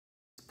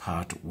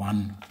part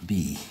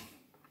 1B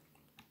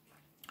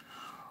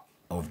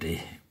of the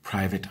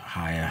Private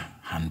Hire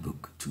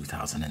Handbook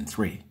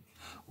 2003.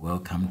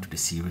 Welcome to the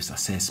series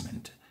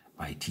assessment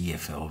by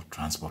TfL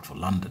Transport for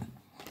London.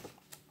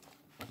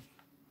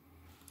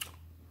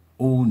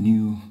 All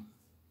new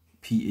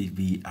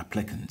PHV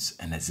applicants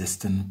and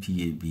existing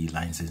PHV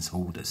license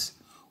holders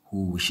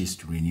who wishes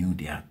to renew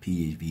their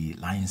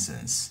PHV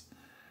license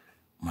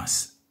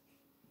must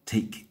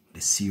take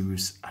the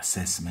series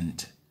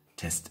assessment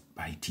test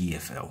by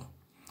TfL.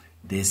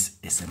 This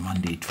is a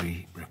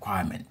mandatory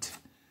requirement,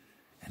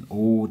 and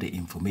all the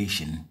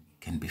information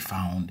can be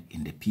found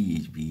in the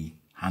PHV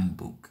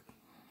handbook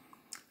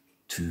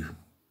to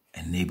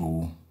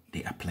enable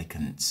the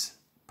applicants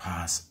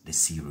pass the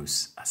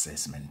series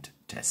assessment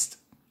test.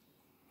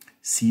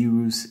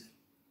 Series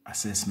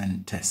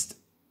assessment test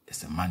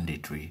is a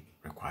mandatory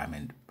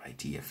requirement by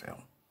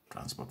TfL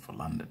Transport for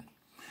London.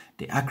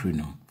 The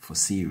acronym for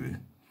SERU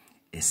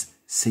is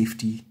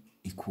Safety,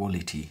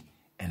 Equality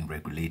and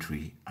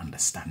Regulatory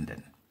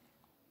Understanding.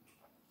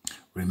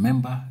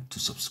 Remember to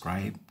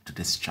subscribe to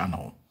this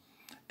channel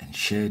and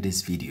share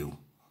this video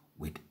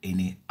with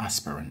any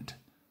aspirant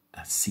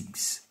that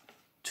seeks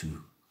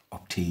to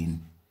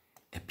obtain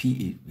a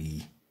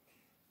PHV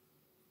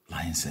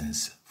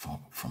license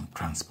from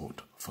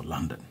Transport for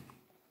London.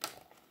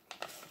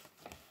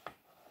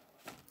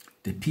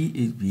 The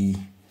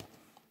PHV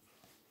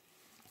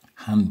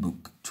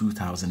Handbook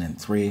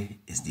 2003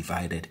 is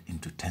divided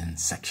into 10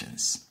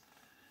 sections.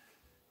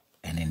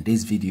 And in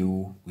this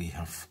video, we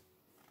have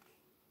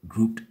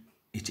grouped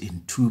it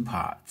in two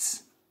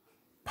parts,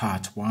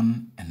 part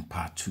 1 and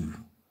part 2.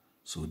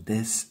 So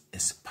this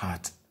is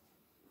part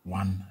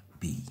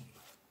 1B.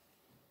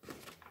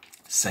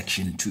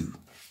 Section 2.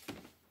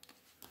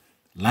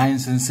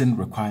 Licensing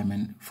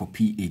requirement for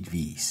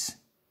PHVs.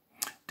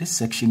 This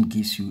section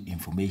gives you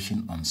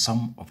information on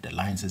some of the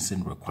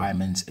licensing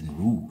requirements and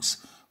rules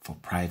for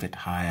private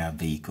hire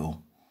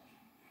vehicle.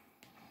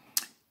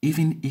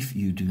 Even if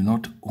you do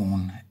not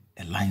own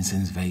a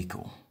licensed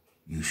vehicle,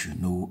 you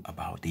should know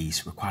about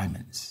these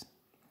requirements.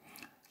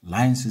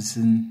 Licenses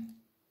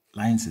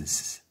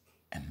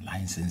and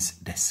license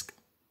desk.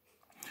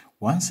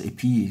 Once a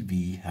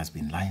PHV has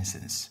been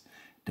licensed,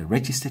 the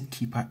registered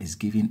keeper is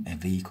given a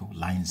vehicle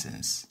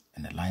license,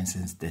 and a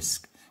license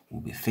desk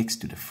will be fixed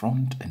to the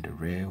front and the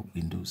rear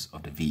windows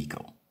of the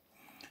vehicle.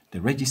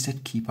 The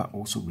registered keeper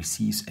also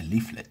receives a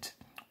leaflet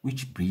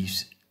which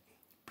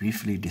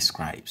briefly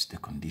describes the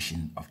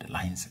condition of the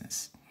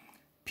license.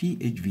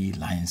 PHV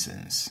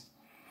license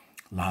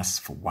lasts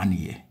for 1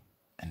 year,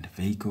 and the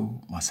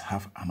vehicle must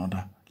have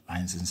another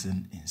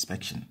licensing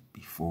inspection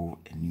before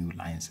a new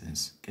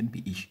license can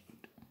be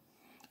issued.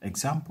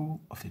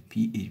 Example of a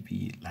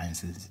PHV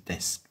license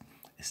desk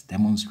is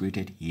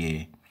demonstrated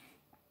here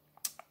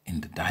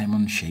in the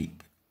diamond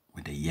shape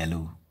with a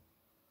yellow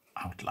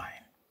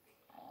outline.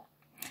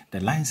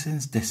 The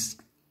license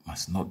desk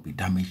must not be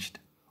damaged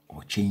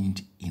or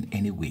changed in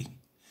any way.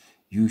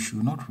 You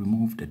should not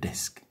remove the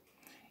desk,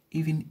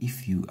 even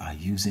if you are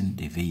using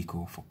the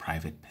vehicle for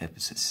private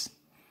purposes.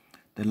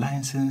 The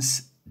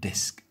license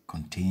desk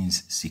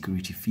contains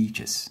security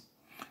features,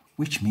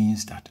 which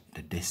means that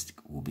the desk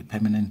will be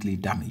permanently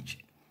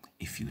damaged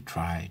if you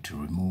try to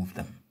remove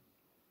them.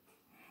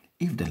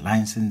 If the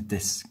license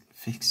desk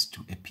fixed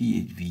to a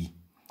PHV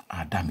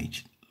are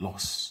damaged,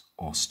 lost,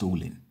 or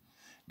stolen,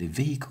 the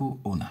vehicle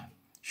owner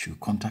should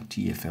contact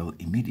TfL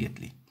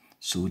immediately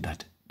so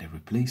that the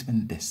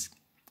replacement desk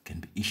can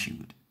be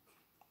issued.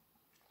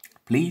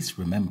 Please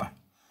remember,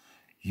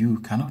 you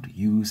cannot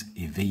use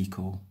a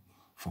vehicle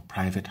for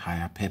private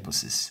hire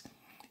purposes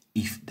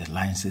if the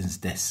license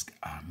desk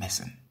are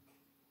missing,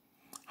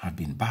 have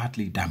been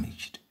badly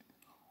damaged,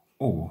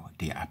 or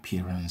their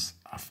appearance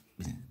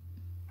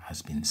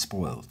has been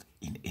spoiled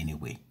in any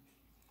way.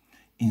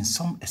 In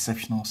some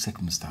exceptional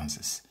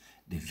circumstances,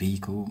 the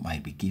vehicle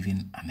might be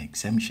given an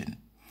exemption,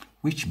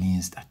 which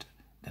means that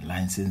the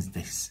license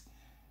discs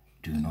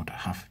do not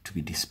have to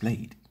be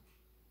displayed.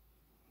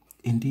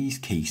 In these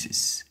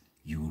cases,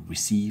 you will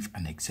receive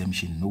an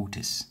exemption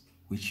notice,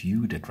 which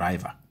you, the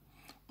driver,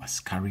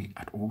 must carry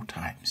at all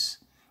times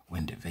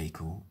when the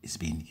vehicle is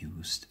being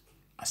used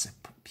as a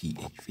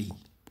PHV.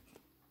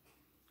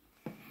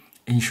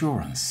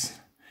 Insurance.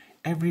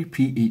 Every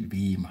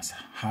PHV must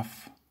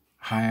have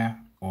hire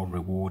or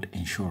reward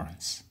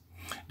insurance.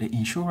 The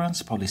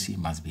insurance policy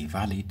must be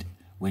valid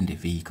when the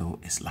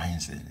vehicle is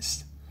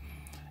licensed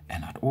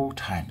and at all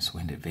times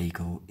when the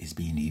vehicle is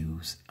being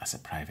used as a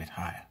private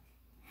hire.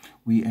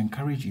 We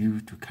encourage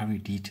you to carry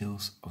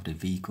details of the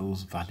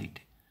vehicle's valid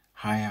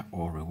hire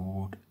or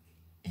reward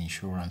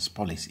insurance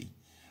policy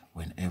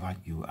whenever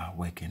you are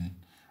working,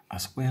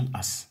 as well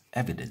as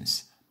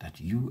evidence that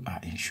you are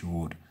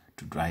insured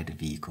to drive the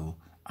vehicle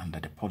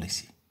under the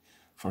policy.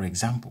 For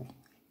example,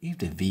 if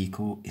the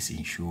vehicle is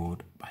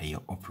insured by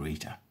your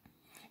operator,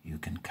 you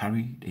can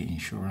carry the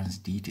insurance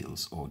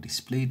details or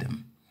display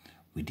them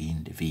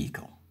within the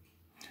vehicle.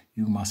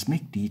 You must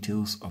make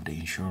details of the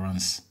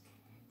insurance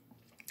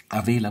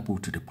available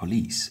to the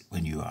police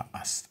when you are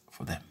asked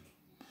for them.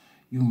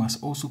 You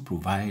must also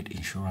provide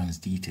insurance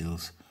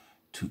details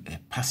to a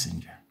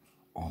passenger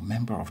or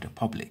member of the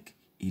public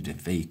if the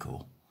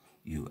vehicle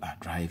you are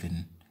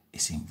driving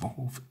is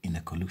involved in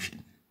a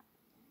collision.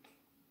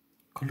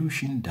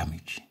 Collision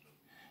damage.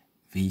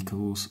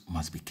 Vehicles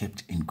must be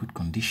kept in good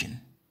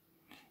condition.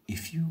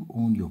 If you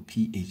own your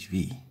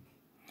PHV,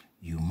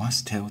 you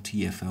must tell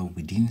TfL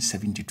within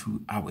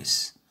 72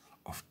 hours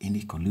of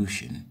any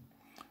collision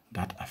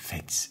that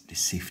affects the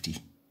safety,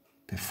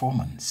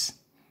 performance,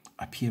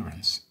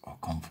 appearance, or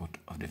comfort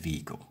of the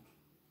vehicle.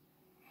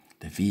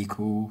 The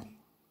vehicle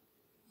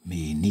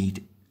may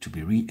need to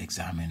be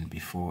re-examined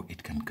before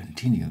it can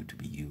continue to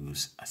be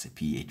used as a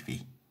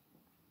PHV.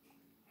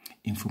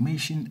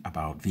 Information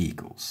about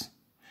vehicles.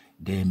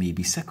 There may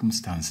be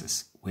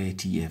circumstances where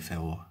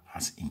TfL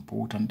has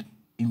important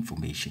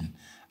information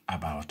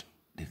about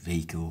the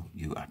vehicle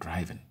you are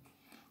driving.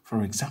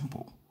 For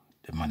example,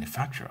 the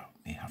manufacturer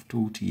may have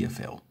told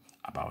TfL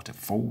about a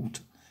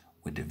fault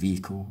with the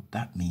vehicle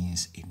that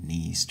means it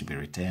needs to be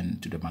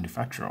returned to the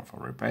manufacturer for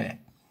repair.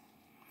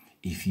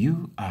 If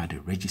you are the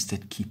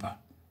registered keeper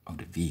of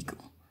the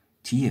vehicle,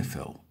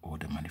 TfL or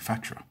the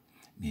manufacturer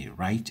may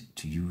write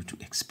to you to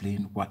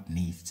explain what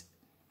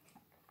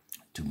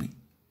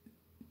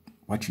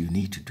you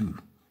need to do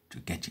to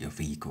get your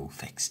vehicle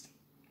fixed.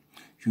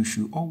 You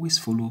should always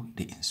follow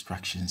the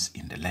instructions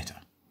in the letter.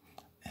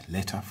 A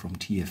letter from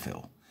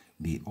TfL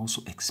may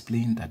also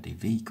explain that the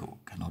vehicle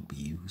cannot be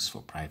used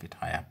for private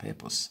hire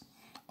purpose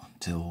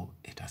until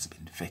it has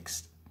been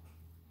fixed.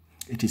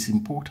 It is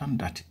important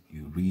that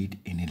you read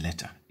any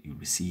letter you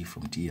receive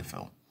from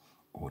TfL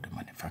or the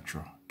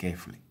manufacturer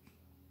carefully.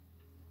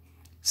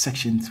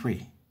 Section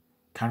 3.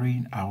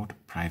 Carrying out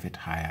private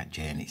hire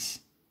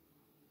journeys.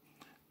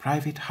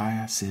 Private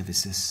hire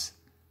services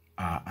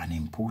are an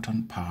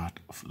important part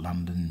of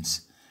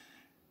London's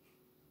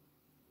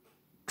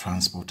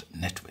transport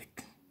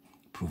network,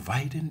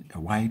 providing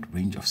a wide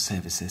range of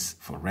services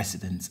for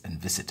residents and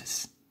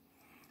visitors.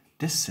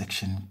 This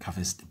section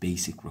covers the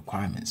basic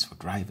requirements for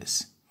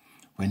drivers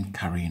when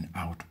carrying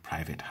out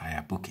private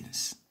hire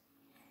bookings.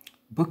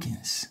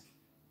 Bookings.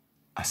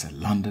 As a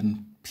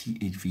London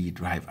PHV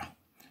driver,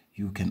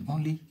 you can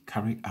only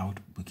carry out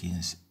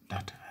bookings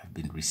that have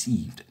been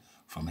received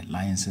from a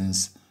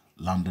licensed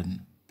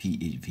London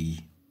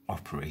PHV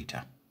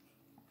operator.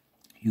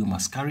 You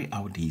must carry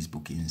out these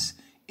bookings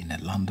in a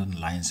London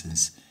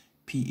licensed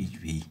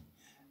PHV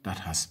that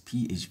has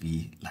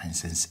PHV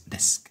license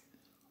desk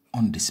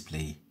on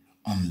display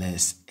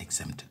unless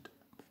exempted.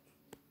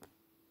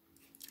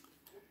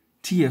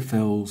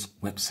 TfL's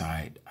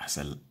website has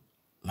a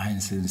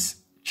license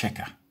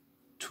checker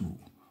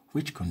tool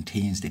which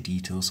contains the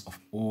details of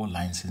all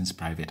licensed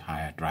private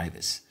hire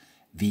drivers,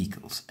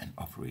 vehicles, and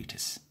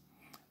operators.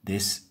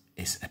 This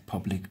is a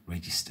public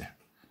register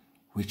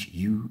which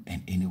you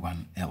and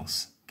anyone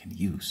else can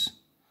use.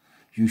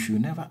 You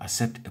should never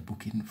accept a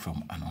booking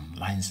from an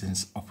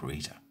unlicensed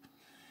operator.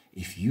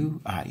 If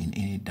you are in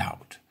any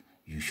doubt,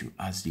 you should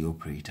ask the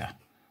operator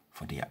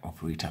for their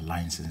operator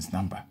license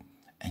number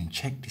and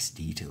check these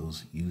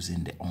details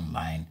using the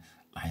online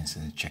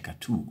license checker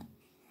tool.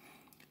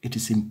 It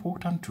is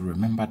important to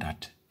remember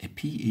that a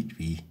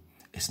PHV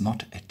is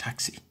not a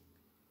taxi,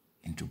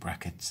 into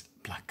brackets,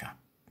 black cab.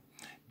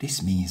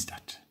 This means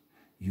that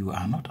you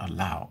are not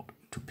allowed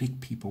to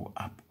pick people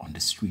up on the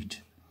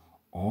street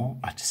or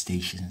at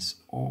stations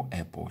or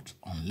airports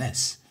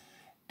unless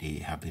they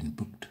have been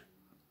booked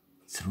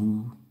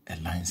through a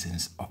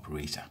licensed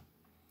operator.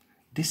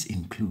 This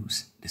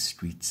includes the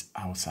streets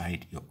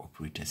outside your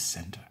operator's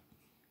center.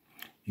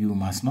 You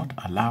must not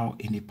allow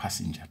any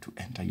passenger to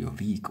enter your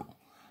vehicle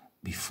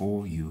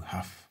before you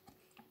have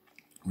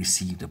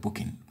received a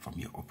booking from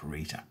your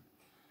operator.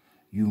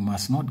 You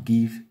must not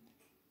give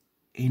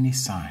any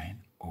sign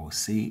or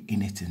say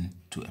anything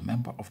to a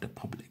member of the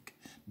public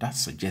that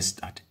suggests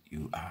that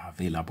you are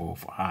available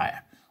for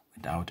hire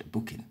without a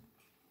booking.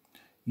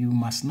 You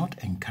must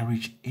not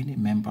encourage any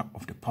member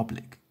of the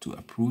public to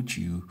approach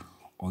you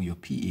or your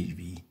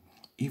PHV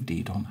if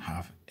they don't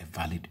have a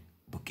valid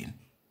booking.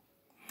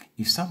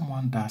 If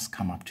someone does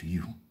come up to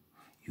you,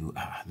 you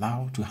are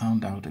allowed to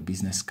hand out a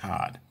business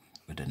card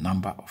with the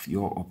number of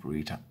your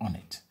operator on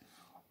it,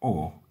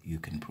 or you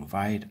can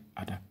provide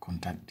other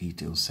contact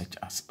details such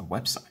as a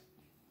website.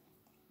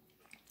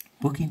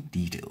 Booking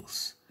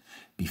details.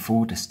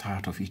 Before the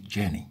start of each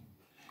journey,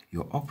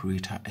 your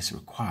operator is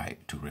required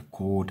to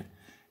record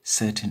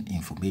certain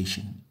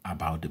information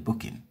about the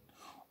booking,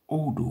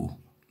 although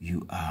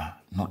you are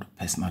not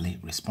personally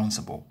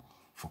responsible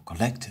for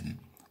collecting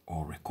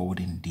or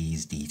recording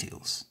these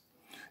details.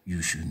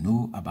 You should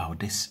know about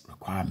this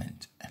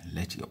requirement and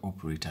let your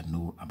operator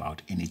know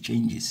about any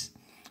changes.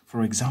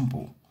 For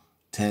example,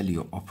 tell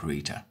your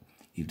operator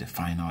if the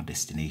final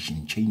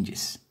destination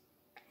changes.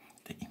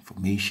 The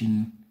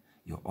information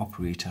your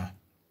operator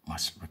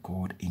must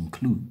record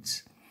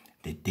includes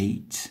the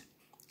date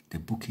the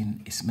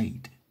booking is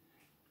made,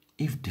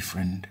 if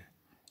different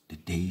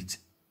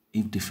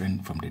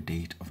from the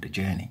date of the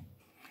journey,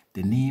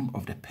 the name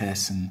of the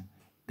person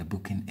the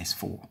booking is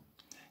for,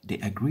 the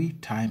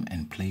agreed time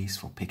and place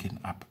for picking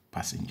up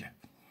passenger,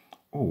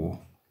 or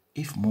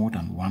if more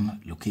than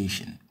one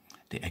location,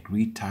 the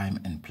agreed time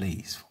and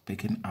place for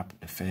picking up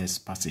the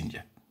first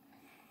passenger,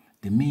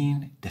 the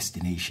main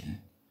destination,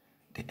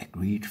 the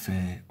agreed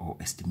fare or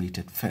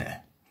estimated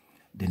fare,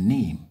 the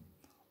name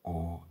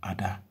or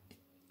other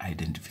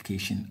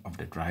identification of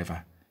the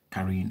driver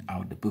carrying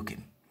out the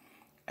booking,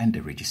 and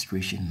the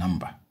registration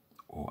number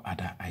or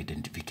other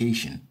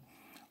identification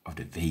of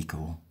the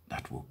vehicle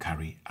that will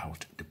carry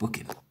out the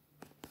booking.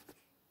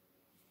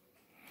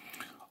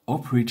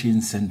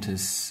 Operating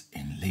centers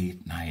in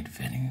late night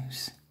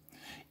venues.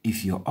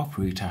 If your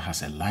operator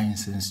has a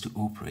license to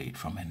operate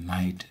from a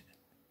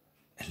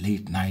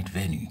late night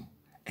venue,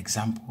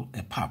 example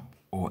a pub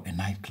or a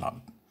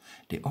nightclub,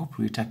 the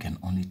operator can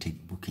only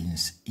take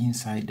bookings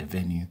inside the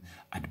venue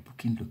at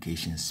booking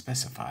locations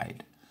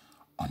specified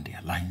on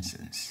their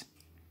license.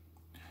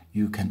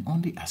 You can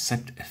only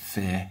accept a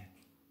fare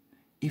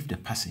if the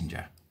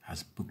passenger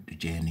has booked the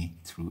journey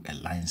through a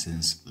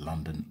licensed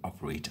London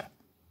operator.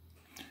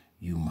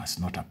 You must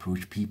not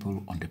approach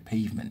people on the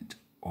pavement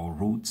or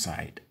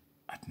roadside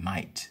at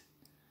night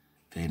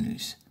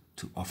venues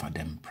to offer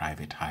them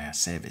private hire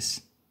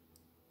service.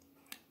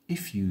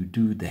 If you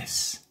do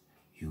this,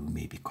 you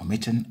may be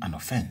committing an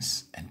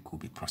offense and could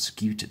be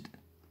prosecuted.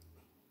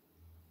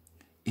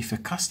 If a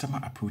customer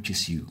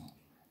approaches you,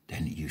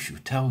 then you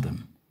should tell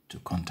them to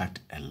contact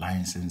a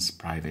licensed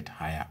private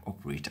hire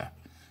operator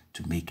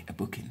to make a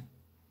booking.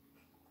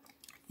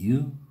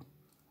 You,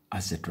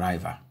 as the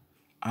driver,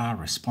 are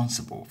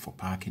responsible for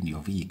parking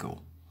your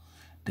vehicle,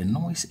 the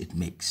noise it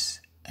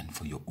makes, and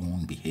for your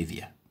own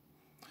behavior.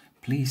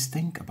 Please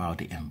think about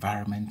the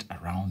environment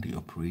around the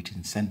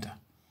operating center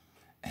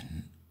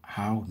and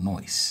how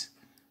noise,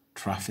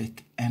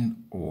 traffic,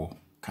 and/or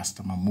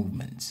customer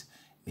movements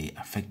may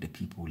affect the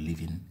people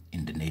living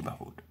in the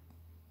neighborhood.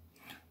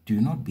 Do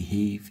not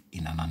behave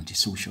in an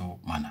antisocial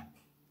manner.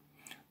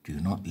 Do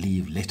not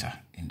leave litter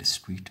in the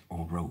street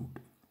or road.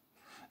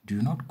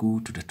 Do not go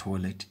to the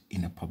toilet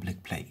in a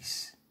public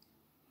place.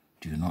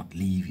 Do not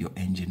leave your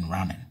engine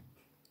running.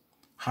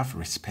 Have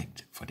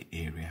respect for the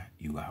area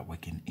you are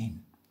working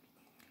in.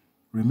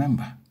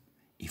 Remember,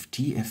 if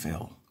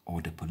TfL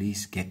or the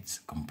police gets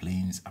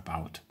complaints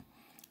about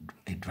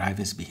a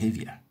driver's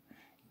behavior,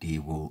 they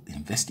will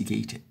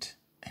investigate it,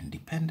 and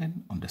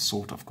depending on the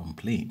sort of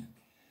complaint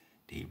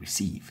they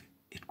receive,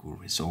 it could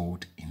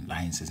result in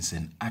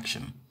licensing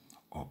action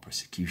or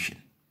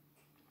prosecution.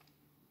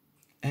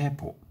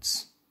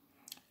 Airports.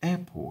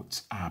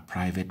 Airports are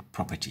private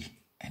property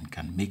and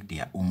can make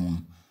their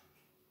own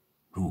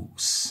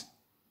rules,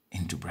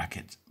 into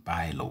brackets,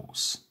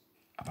 bylaws,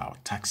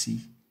 about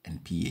taxi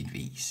and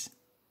PHVs.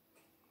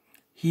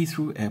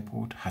 Heathrow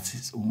Airport has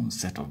its own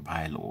set of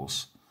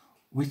bylaws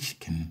which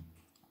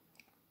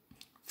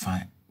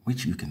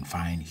you can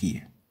find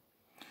here.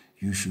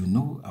 You should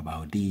know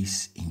about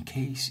these in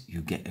case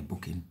you get a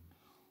booking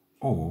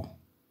or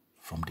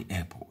from the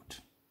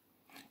airport.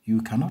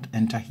 You cannot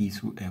enter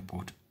Heathrow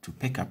Airport to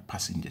pick up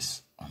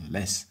passengers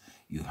unless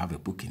you have a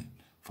booking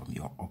from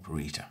your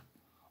operator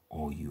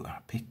or you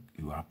are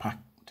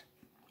parked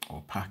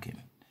or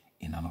parking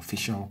in an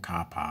official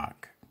car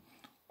park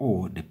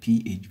or the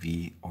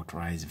PHV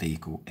authorized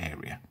vehicle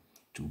area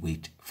to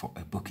wait for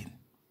a booking.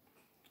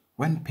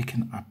 When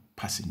picking up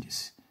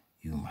passengers,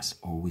 you must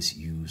always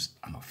use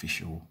an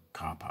official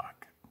car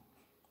park.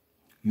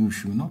 You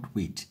should not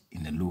wait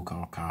in a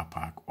local car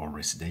park or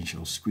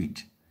residential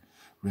street.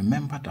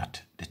 Remember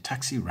that the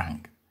taxi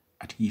rank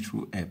at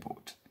Heathrow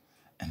Airport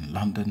and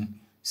London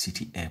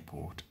City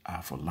Airport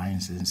are for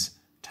licensed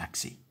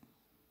taxis,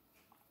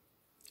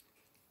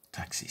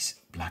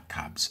 black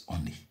cabs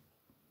only.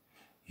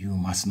 You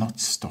must not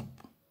stop,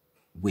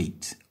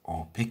 wait,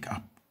 or pick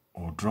up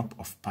or drop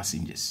off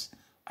passengers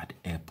at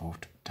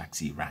airport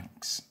taxi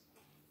ranks.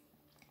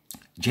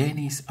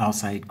 Journeys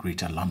outside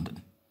Greater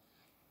London.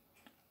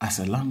 As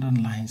a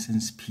London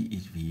licensed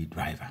PHV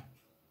driver,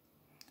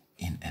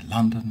 in a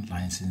London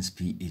licensed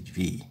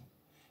PHV,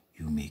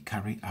 you may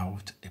carry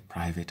out a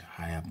private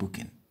hire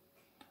booking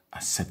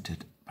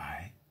accepted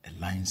by a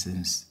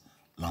licensed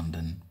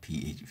London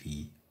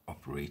PHV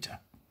operator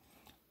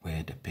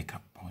where the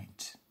pickup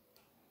point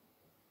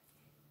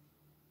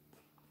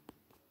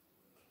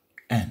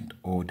and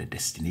or the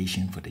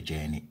destination for the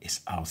journey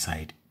is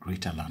outside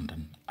Greater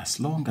London, as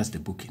long as the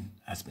booking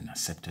has been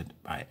accepted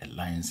by a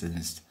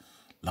licensed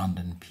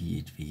London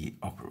PHV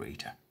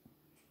operator.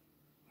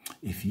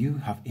 If you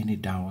have any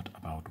doubt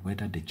about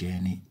whether the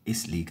journey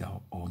is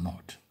legal or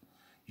not,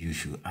 you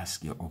should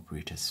ask your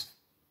operator.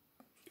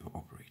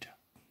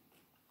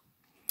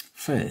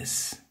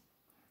 First,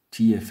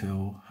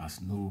 TfL has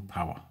no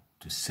power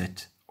to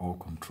set or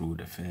control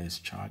the fares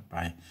charged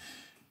by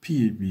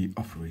PHV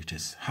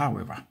operators.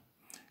 However,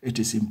 it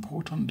is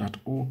important that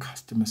all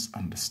customers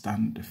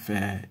understand the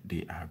fare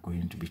they are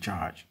going to be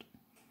charged.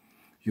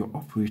 Your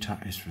operator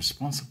is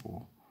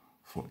responsible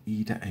for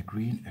either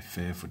agreeing a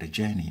fare for the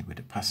journey with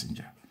the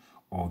passenger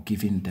or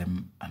giving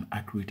them an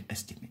accurate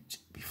estimate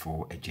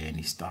before a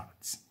journey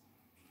starts.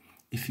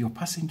 If your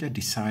passenger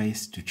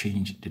decides to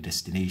change the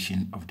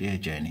destination of their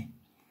journey,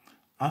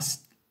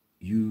 ask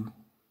you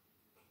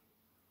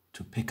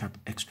to pick up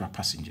extra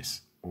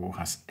passengers or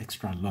has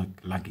extra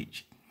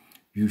luggage,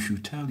 you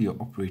should tell your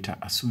operator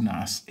as soon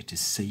as it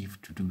is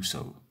safe to do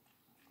so.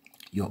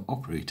 Your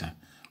operator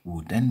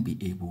will then be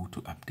able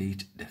to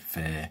update the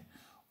fare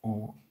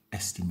or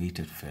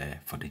estimated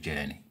fare for the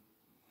journey.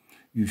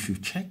 You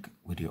should check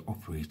with your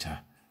operator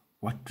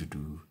what to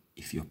do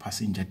if your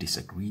passenger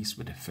disagrees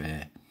with the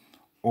fare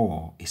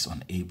or is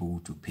unable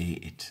to pay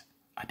it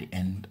at the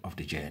end of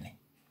the journey.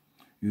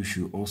 You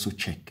should also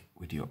check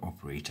with your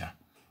operator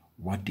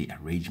what the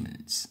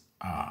arrangements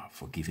are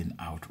for giving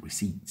out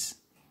receipts.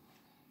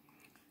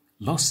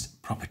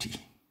 Lost property.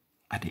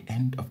 At the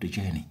end of the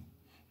journey,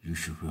 you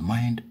should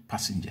remind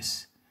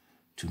passengers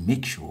to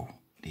make sure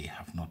they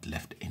have not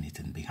left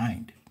anything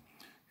behind.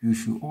 You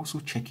should also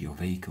check your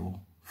vehicle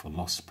for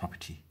lost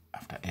property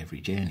after every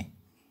journey.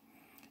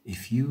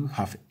 If you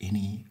have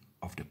any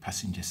of the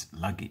passengers'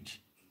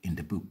 luggage in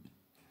the boot,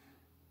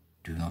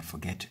 do not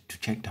forget to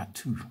check that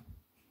too.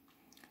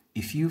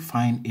 If you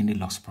find any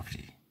lost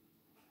property,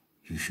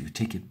 you should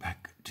take it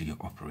back to your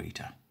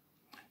operator.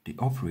 The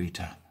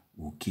operator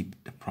will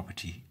keep the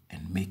property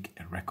and make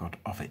a record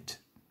of it.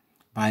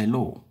 By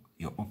law,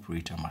 your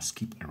operator must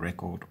keep a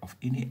record of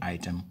any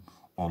item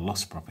or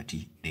lost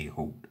property they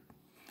hold.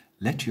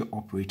 Let your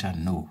operator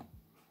know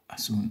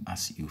as soon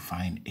as you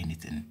find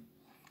anything,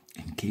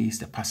 in case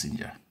the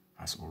passenger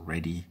has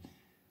already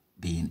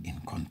been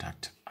in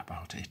contact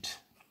about it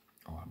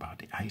or about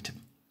the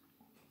item.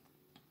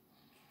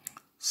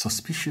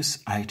 Suspicious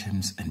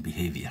items and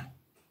behavior.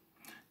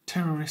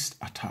 Terrorist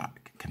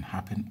attack can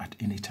happen at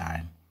any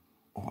time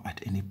or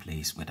at any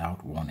place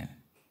without warning.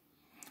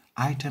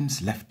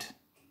 Items left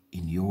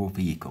in your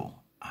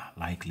vehicle are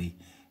likely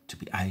to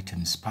be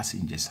items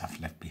passengers have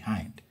left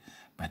behind,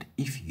 but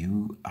if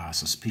you are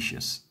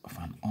suspicious of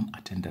an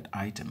unattended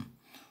item,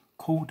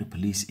 call the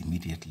police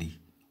immediately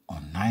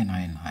on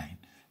 999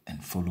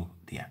 and follow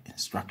their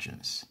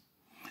instructions.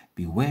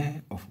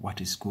 Beware of what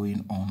is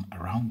going on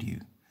around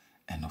you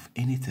and of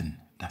anything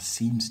that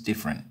seems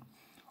different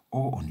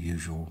or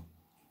unusual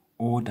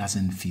or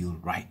doesn't feel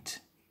right,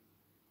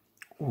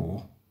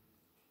 or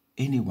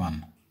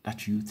anyone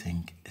that you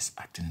think is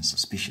acting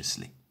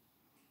suspiciously.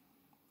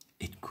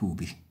 It could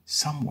be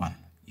someone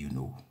you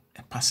know,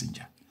 a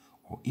passenger,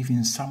 or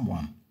even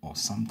someone or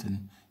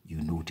something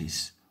you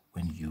notice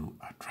when you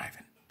are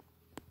driving.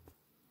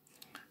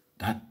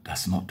 That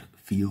does not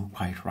feel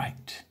quite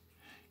right.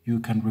 You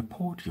can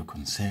report your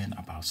concern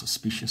about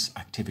suspicious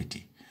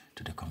activity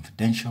to the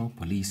confidential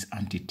police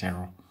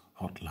anti-terror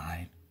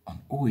hotline on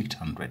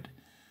 0800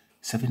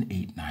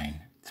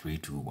 789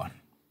 321.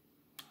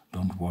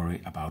 Don't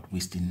worry about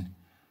wasting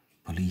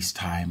police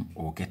time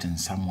or getting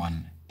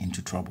someone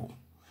into trouble.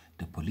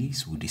 The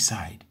police will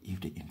decide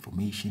if the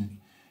information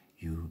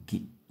you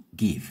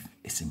give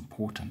is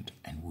important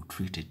and will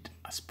treat it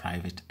as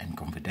private and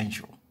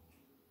confidential.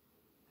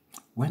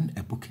 When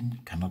a booking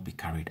cannot be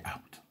carried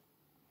out.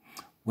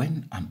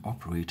 When an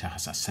operator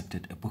has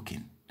accepted a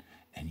booking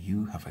and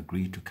you have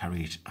agreed to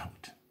carry it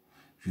out,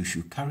 you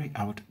should carry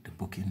out the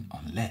booking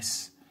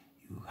unless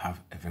you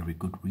have a very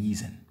good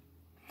reason.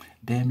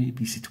 There may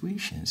be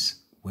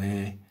situations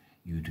where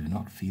you do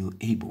not feel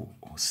able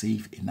or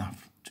safe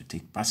enough to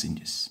take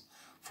passengers.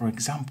 For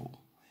example,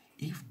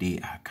 if they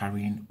are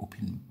carrying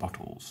open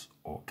bottles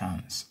or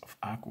cans of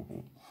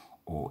alcohol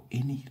or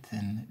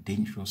anything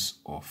dangerous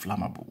or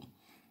flammable,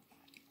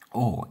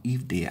 or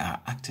if they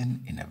are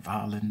acting in a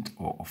violent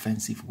or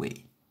offensive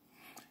way.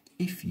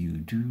 If you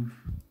do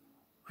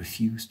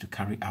refuse to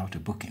carry out a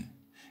booking,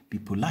 be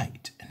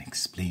polite and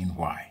explain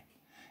why.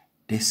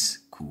 This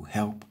could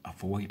help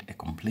avoid a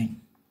complaint.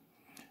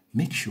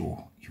 Make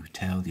sure you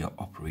tell your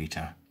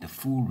operator the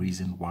full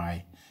reason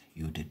why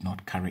you did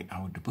not carry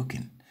out the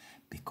booking,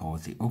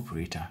 because the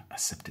operator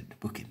accepted the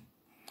booking.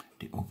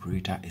 The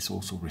operator is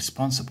also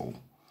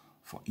responsible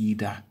for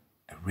either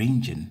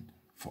arranging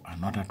for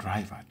another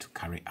driver to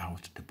carry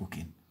out the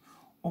booking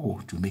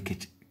or to make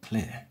it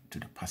clear to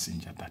the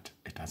passenger that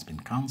it has been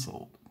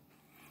cancelled.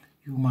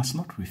 You must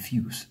not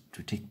refuse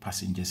to take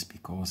passengers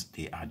because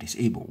they are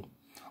disabled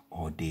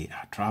or they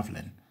are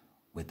traveling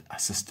with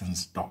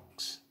assistance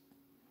dogs.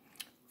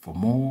 For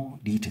more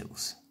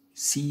details,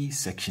 see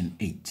Section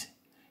 8,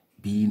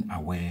 Being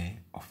Aware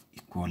of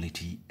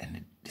Equality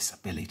and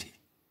Disability.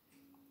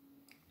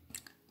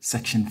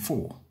 Section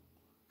 4,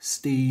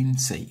 Staying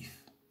Safe.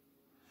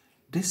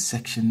 This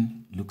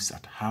section looks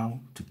at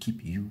how to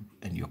keep you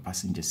and your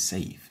passengers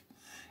safe.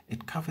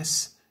 It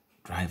covers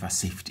driver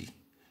safety,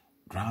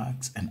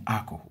 drugs and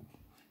alcohol,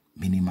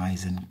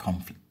 minimizing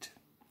conflict.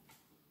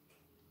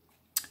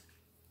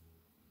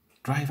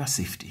 Driver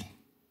safety.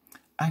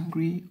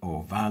 Angry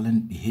or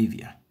violent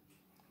behavior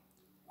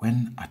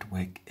when at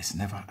work is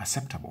never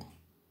acceptable.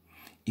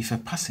 If a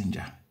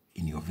passenger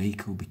in your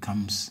vehicle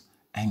becomes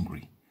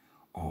angry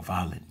or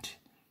violent,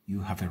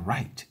 you have a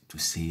right to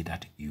say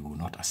that you will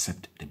not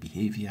accept the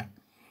behavior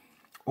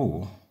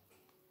or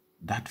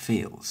that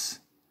fails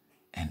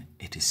and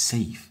it is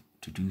safe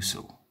to do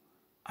so,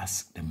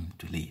 ask them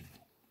to leave.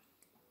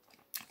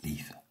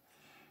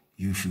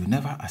 You should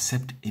never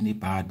accept any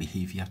bad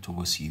behavior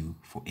towards you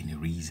for any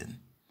reason.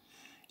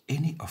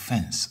 Any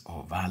offense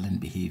or violent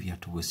behavior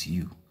towards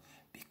you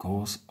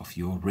because of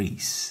your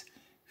race,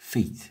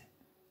 faith,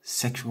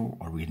 sexual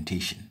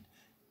orientation,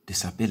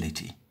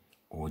 disability,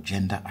 or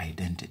gender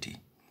identity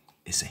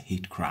is a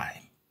hate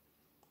crime.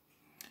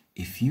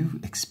 If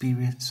you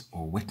experience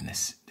or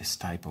witness this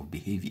type of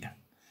behavior,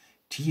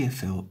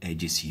 TfL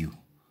urges you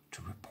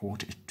to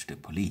report it to the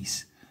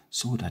police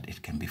so that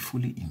it can be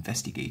fully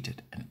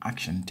investigated and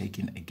action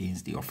taken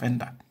against the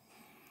offender.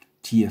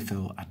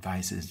 TfL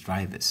advises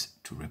drivers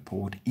to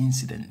report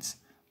incidents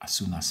as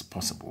soon as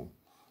possible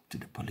to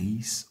the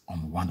police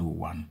on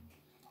 101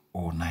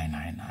 or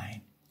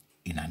 999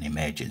 in an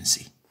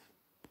emergency.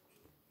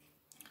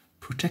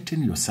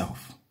 Protecting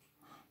yourself.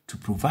 To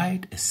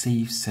provide a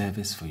safe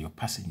service for your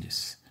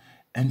passengers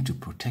and to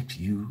protect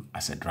you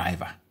as a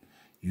driver,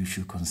 you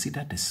should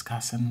consider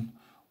discussing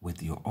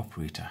with your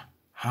operator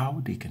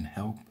how they can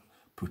help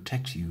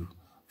protect you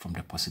from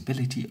the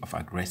possibility of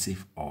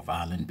aggressive or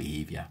violent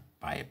behavior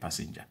by a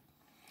passenger.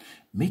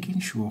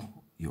 Making sure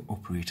your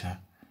operator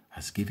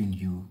has given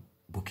you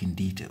booking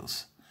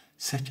details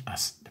such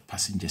as the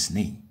passenger's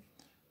name,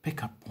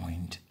 pickup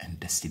point,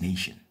 and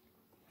destination.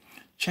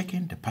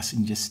 Checking the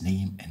passenger's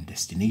name and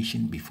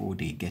destination before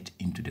they get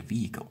into the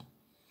vehicle.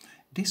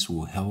 This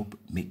will help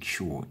make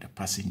sure the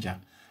passenger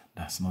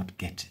does not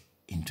get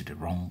into the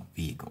wrong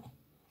vehicle.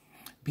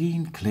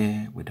 Being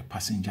clear with the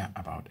passenger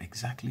about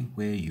exactly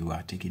where you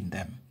are taking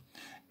them,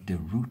 the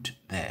route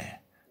there,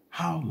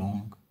 how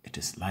long it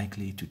is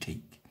likely to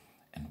take,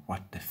 and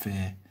what the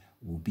fare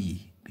will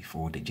be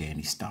before the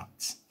journey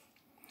starts.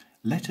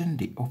 Letting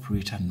the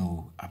operator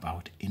know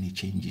about any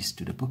changes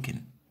to the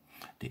booking.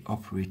 The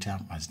operator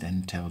must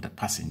then tell the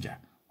passenger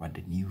what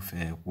the new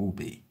fare will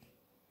be.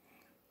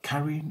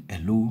 Carrying a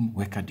lone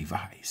worker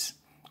device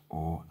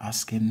or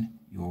asking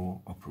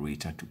your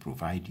operator to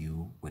provide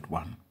you with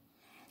one.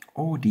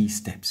 All these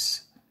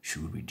steps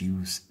should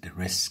reduce the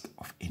risk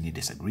of any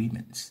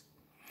disagreements.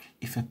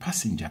 If a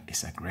passenger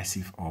is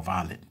aggressive or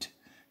violent,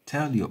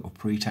 tell your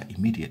operator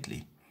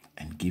immediately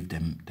and give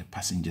them the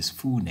passenger's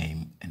full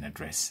name and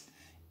address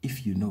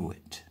if you know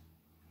it.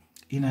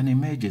 In an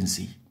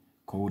emergency,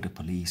 call the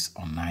police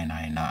on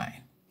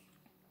 999.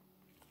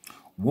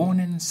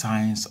 Warning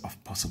signs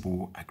of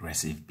possible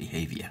aggressive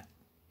behavior.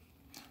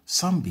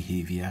 Some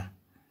behavior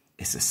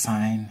is a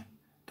sign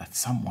that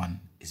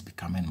someone is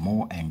becoming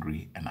more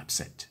angry and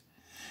upset.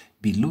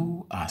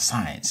 Below are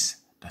signs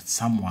that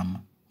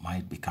someone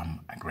might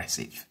become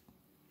aggressive.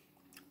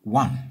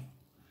 1.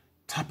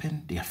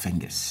 Tapping their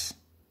fingers.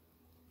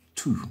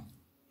 2.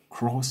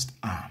 Crossed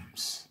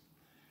arms.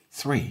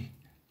 3.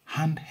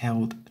 Hand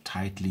held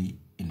tightly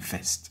in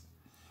fist.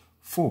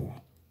 4.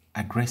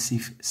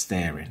 Aggressive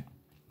staring.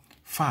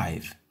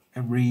 5.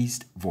 A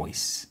raised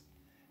voice.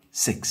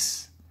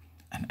 6.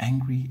 An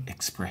angry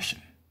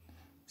expression.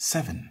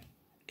 7.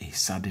 A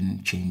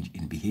sudden change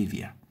in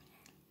behavior.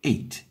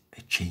 8.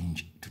 A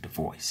change to the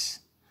voice.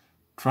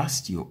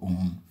 Trust your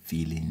own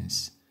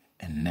feelings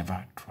and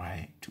never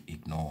try to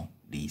ignore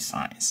these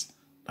signs.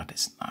 That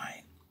is 9.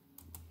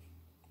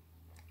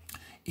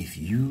 If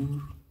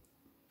you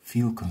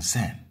feel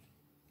concerned,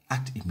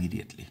 act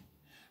immediately.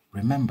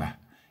 Remember,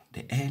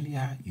 the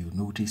earlier you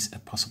notice a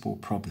possible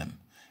problem,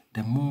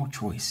 the more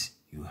choice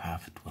you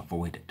have to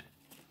avoid it.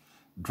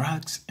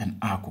 Drugs and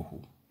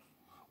alcohol.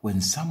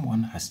 When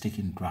someone has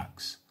taken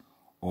drugs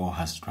or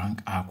has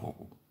drunk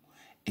alcohol,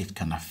 it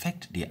can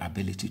affect their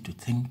ability to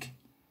think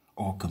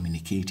or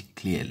communicate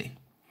clearly.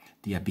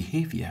 Their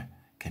behavior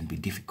can be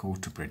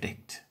difficult to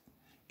predict.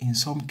 In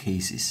some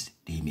cases,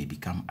 they may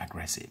become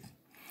aggressive.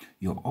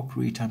 Your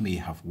operator may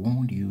have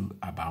warned you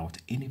about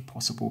any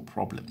possible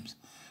problems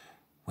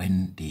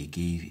when they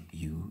gave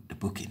you the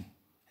booking.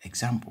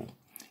 Example,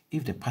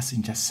 if the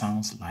passenger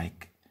sounds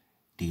like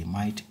they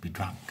might be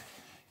drunk,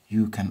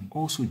 you can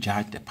also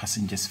judge the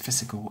passenger's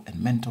physical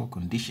and mental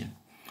condition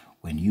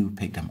when you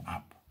pick them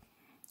up.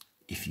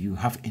 If you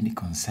have any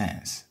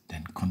concerns,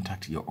 then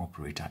contact your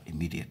operator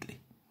immediately.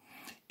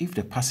 If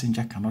the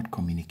passenger cannot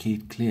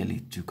communicate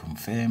clearly to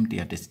confirm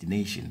their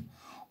destination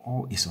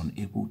or is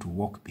unable to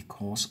walk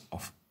because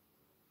of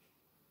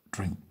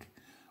drink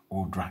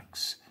or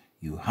drugs,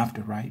 you have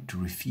the right to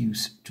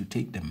refuse to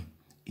take them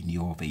in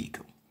your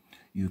vehicle.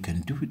 You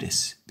can do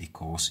this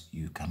because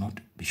you cannot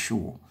be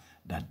sure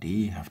that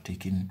they have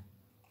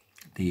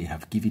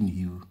given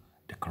you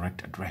the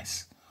correct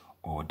address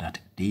or that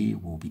they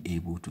will be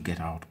able to get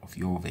out of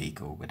your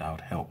vehicle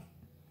without help.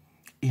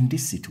 In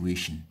this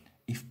situation,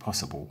 if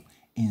possible,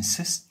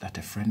 insist that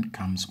a friend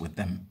comes with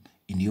them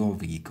in your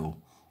vehicle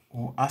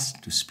or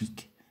ask to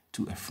speak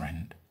to a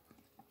friend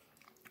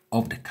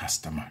of the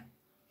customer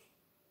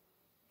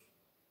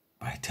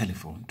by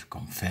telephone to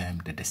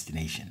confirm the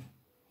destination.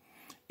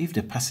 If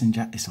the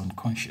passenger is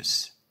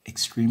unconscious,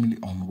 extremely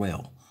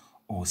unwell,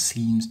 or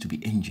seems to be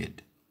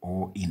injured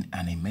or in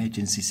an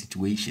emergency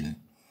situation,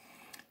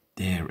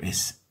 there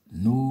is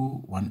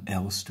no one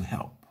else to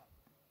help.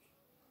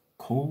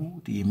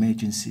 Call the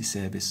emergency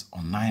service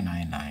on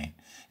 999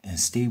 and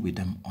stay with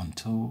them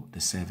until the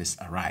service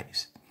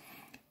arrives.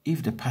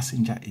 If the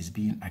passenger is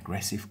being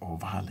aggressive or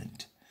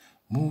violent,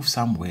 move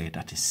somewhere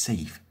that is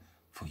safe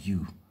for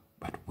you,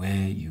 but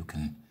where you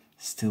can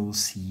still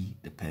see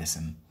the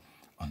person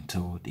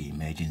until the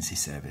emergency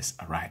service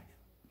arrives.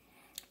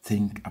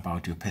 Think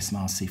about your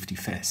personal safety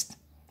first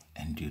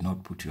and do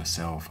not put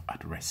yourself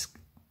at risk.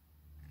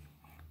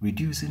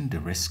 Reducing the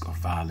risk of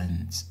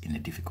violence in a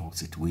difficult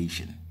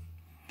situation.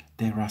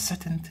 There are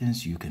certain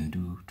things you can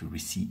do to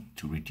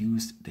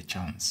reduce the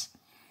chance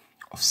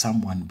of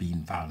someone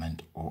being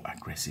violent or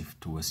aggressive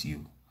towards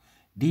you.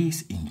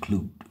 These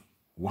include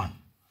 1.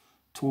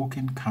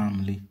 Talking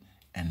calmly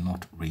and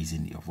not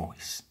raising your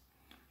voice.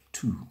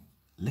 2.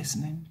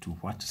 Listening to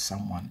what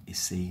someone is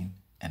saying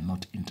and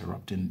not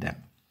interrupting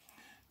them.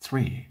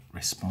 3.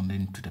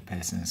 Responding to the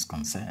person's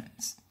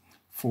concerns.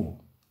 4.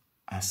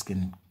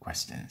 Asking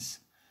questions.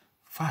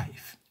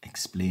 5.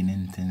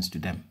 Explaining things to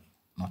them,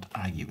 not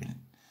arguing.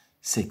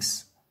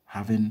 6.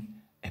 Having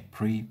a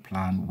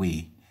pre-planned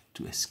way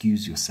to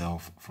excuse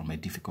yourself from a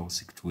difficult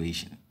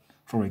situation.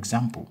 For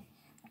example,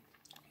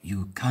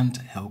 you can't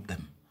help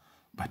them,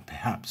 but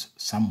perhaps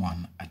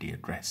someone at the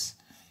address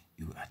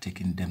you are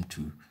taking them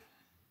to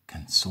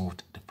can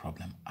sort the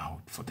problem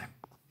out for them.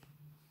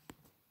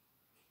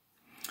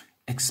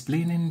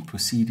 Explaining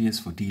procedures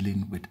for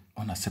dealing with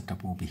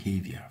unacceptable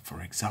behavior.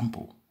 For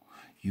example,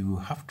 you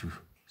have to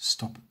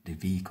stop the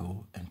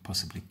vehicle and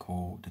possibly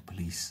call the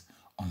police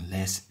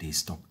unless they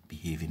stop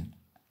behaving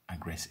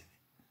aggressive,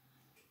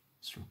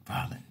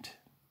 violent.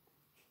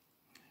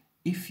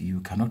 If you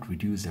cannot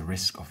reduce the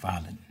risk of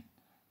violence,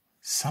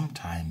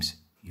 sometimes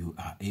you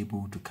are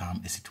able to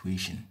calm a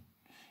situation.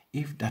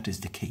 If that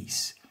is the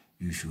case,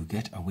 you should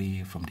get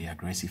away from the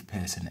aggressive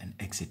person and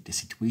exit the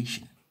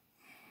situation.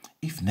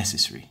 If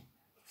necessary,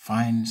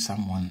 find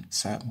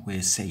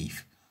somewhere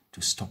safe to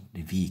stop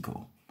the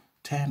vehicle,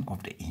 turn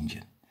off the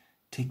engine,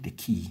 take the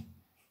key,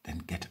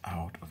 then get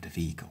out of the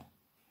vehicle.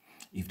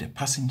 If the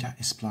passenger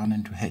is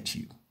planning to hurt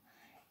you,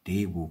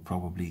 they will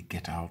probably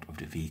get out of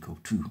the vehicle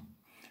too.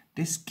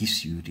 This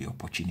gives you the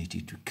opportunity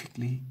to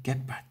quickly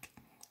get back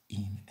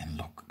in and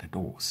lock the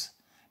doors,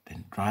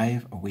 then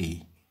drive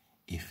away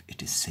if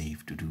it is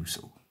safe to do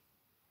so.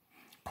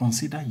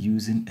 Consider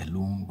using a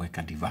lone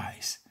worker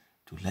device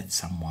to let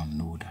someone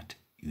know that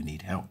you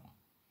need help.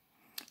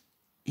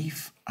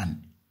 If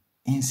an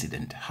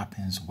incident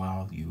happens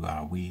while you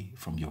are away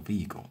from your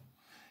vehicle,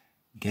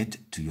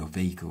 get to your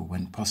vehicle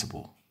when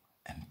possible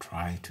and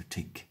try to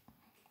take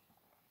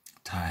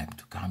time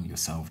to calm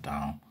yourself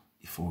down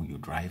before you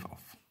drive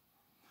off.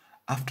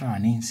 After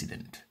an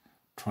incident,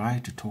 try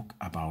to talk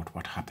about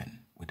what happened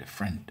with a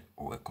friend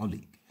or a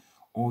colleague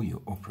or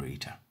your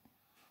operator.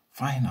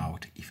 Find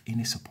out if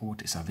any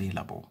support is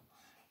available.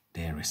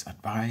 There is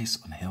advice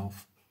on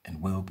health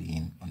and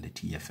well-being on the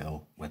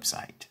TfL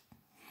website.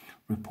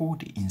 Report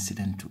the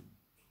incident to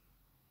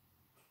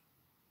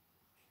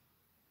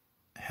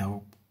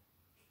help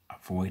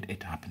avoid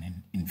it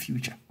happening in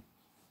future.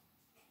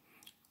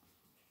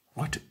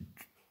 What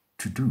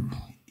to do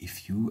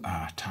if you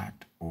are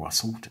attacked or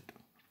assaulted?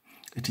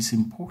 It is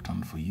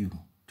important for you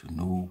to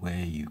know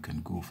where you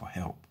can go for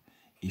help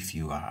if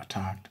you are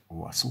attacked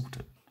or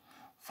assaulted.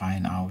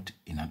 Find out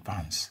in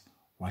advance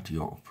what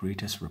your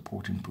operator's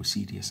reporting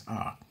procedures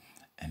are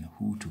and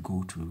who to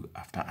go to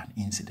after an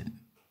incident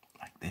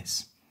like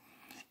this.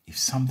 If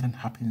something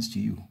happens to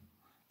you,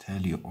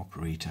 tell your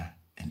operator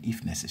and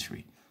if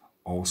necessary,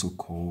 also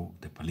call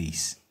the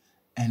police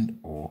and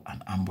or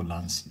an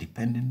ambulance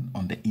depending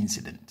on the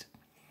incident.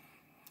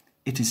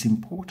 It is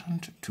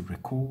important to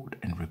record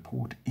and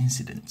report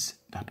incidents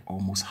that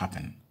almost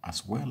happen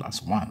as well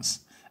as ones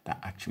that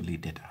actually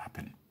did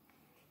happen.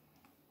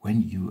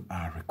 When you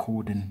are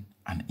recording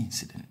an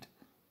incident,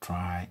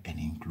 try and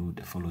include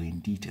the following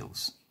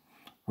details: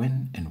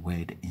 when and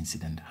where the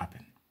incident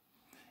happened,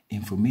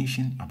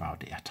 information about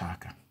the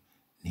attacker,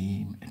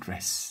 name,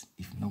 address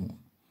if known,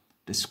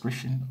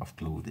 description of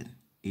clothing,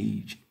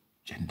 age,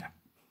 gender,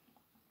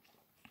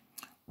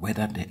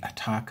 whether the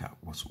attacker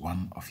was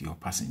one of your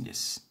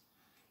passengers,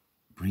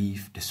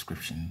 brief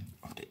description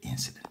of the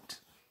incident.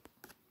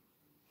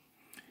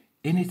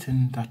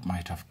 Anything that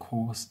might have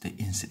caused the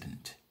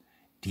incident,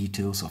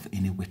 details of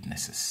any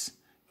witnesses,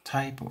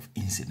 type of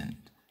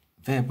incident,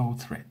 verbal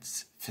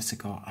threats,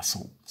 physical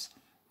assaults,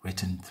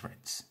 written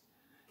threats,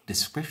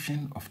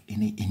 description of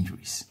any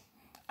injuries,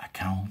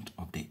 account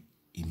of the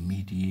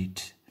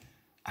immediate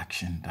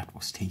action that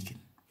was taken.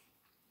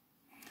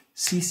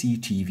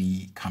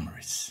 CCTV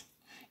cameras.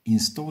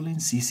 Installing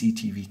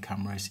CCTV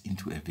cameras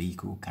into a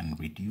vehicle can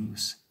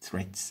reduce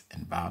threats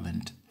and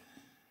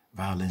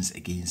violence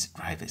against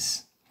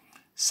drivers.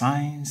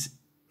 Signs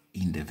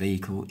in the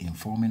vehicle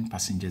informing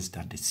passengers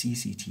that the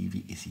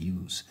CCTV is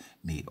used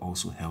may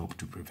also help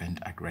to prevent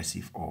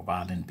aggressive or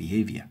violent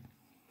behavior.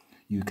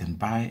 You can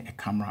buy a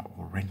camera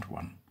or rent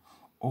one,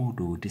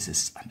 although this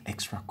is an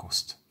extra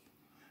cost.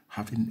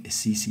 Having a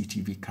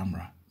CCTV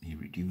camera may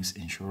reduce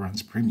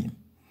insurance premium.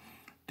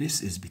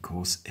 This is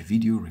because a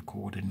video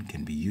recording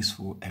can be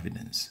useful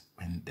evidence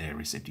when there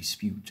is a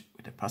dispute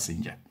with a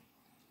passenger.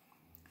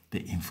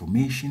 The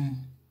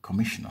Information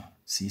Commissioner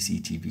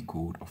CCTV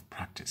Code of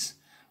Practice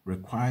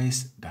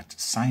requires that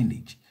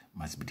signage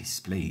must be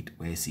displayed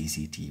where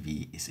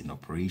CCTV is in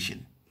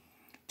operation.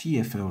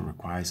 TfL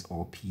requires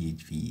all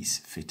PHVs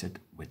fitted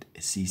with a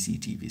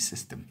CCTV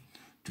system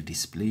to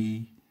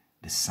display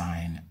the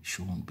sign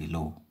shown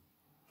below,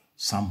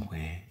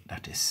 somewhere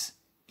that is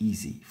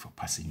easy for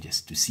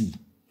passengers to see.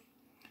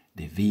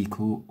 The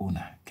vehicle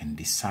owner can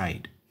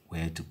decide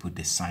where to put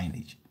the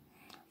signage,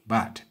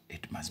 but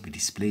it must be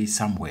displayed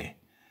somewhere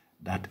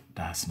that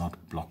does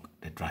not block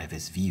the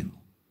driver's view.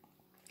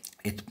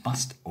 It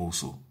must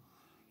also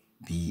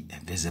be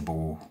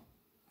visible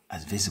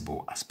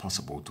as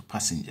possible to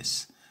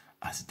passengers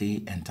as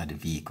they enter the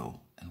vehicle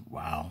and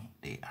while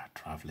they are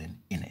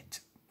traveling in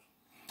it.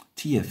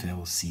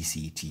 TfL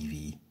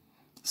CCTV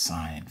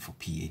sign for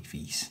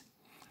PHVs.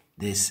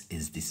 This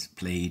is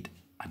displayed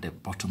at the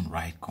bottom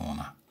right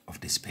corner of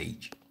this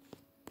page.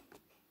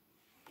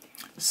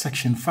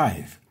 Section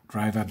 5.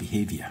 Driver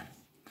Behavior.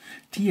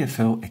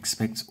 TfL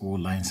expects all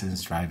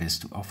licensed drivers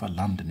to offer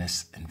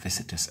Londoners and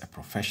visitors a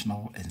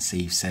professional and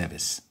safe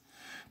service.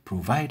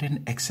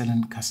 Providing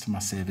excellent customer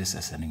service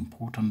is an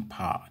important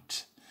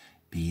part,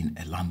 being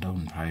a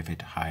London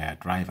private hire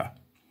driver.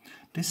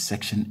 This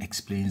section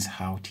explains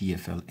how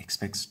TfL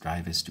expects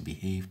drivers to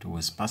behave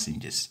towards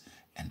passengers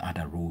and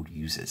other road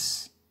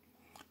users.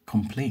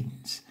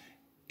 Complaints.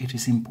 It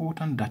is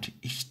important that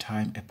each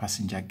time a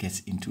passenger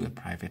gets into a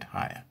private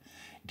hire,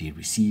 they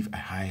receive a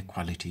high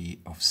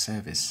quality of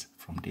service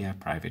from their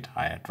private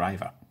hire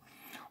driver.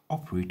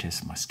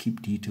 Operators must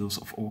keep details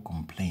of all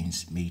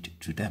complaints made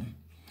to them.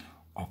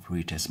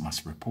 Operators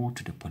must report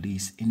to the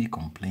police any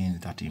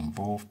complaints that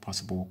involve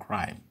possible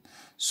crime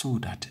so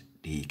that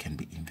they can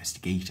be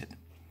investigated.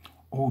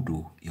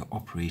 Although your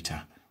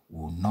operator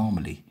will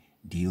normally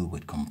deal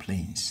with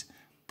complaints,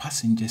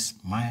 passengers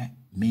might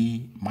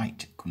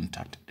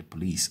contact the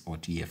police or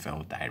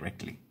TfL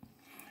directly.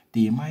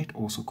 They might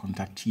also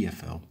contact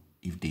TfL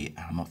if they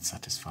are not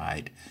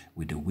satisfied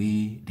with the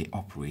way the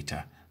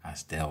operator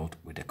has dealt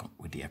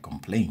with their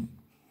complaint.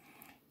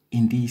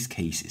 In these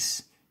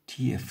cases,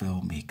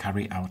 TfL may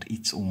carry out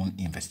its own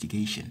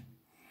investigation.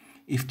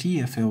 If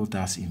TfL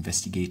does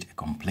investigate a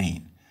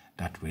complaint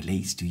that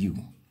relates to you,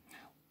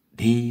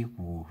 they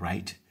will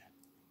write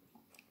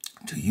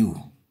to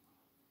you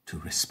to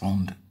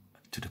respond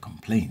to the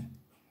complaint,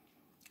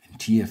 and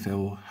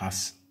TfL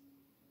has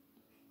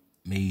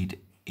made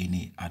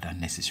any other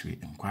necessary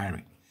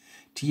inquiry.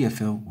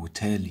 TfL will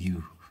tell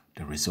you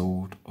the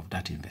result of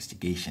that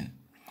investigation.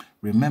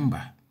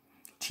 Remember,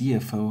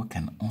 TfL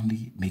can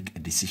only make a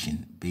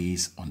decision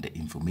based on the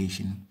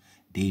information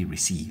they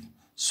receive,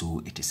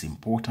 so it is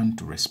important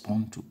to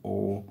respond to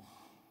all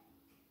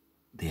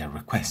their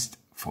requests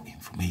for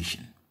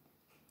information.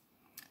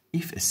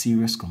 If a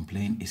serious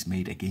complaint is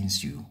made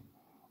against you,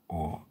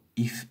 or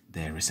if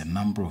there is a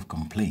number of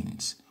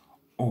complaints,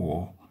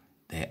 or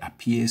there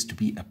appears to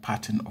be a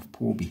pattern of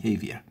poor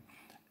behavior,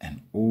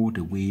 and all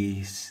the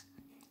ways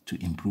to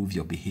improve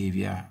your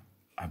behavior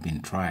have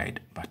been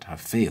tried but have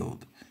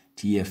failed,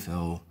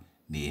 TfL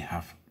may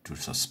have to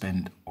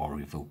suspend or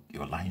revoke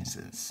your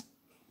license.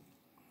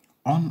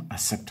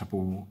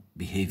 Unacceptable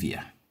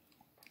behavior.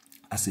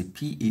 As a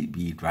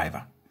PHV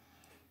driver,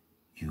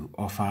 you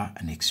offer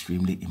an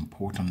extremely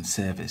important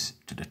service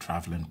to the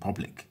traveling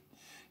public.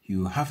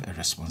 You have a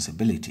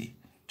responsibility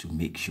to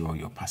make sure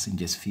your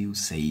passengers feel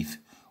safe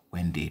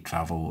when they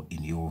travel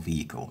in your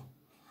vehicle.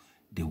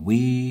 The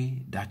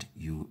way that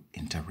you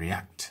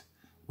interact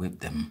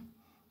with them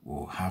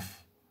will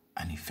have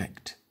an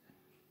effect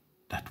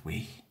that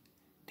way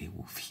they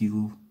will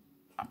feel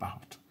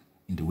about,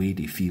 in the way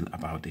they feel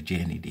about the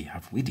journey they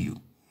have with you.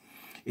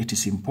 It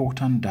is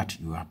important that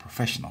you are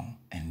professional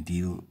and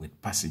deal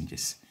with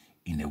passengers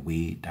in a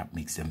way that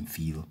makes them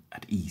feel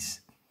at ease.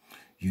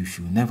 You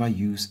should never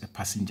use a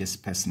passenger's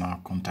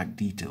personal contact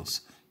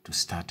details to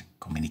start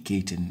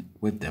communicating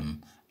with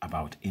them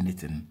about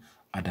anything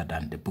other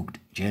than the booked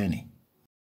journey.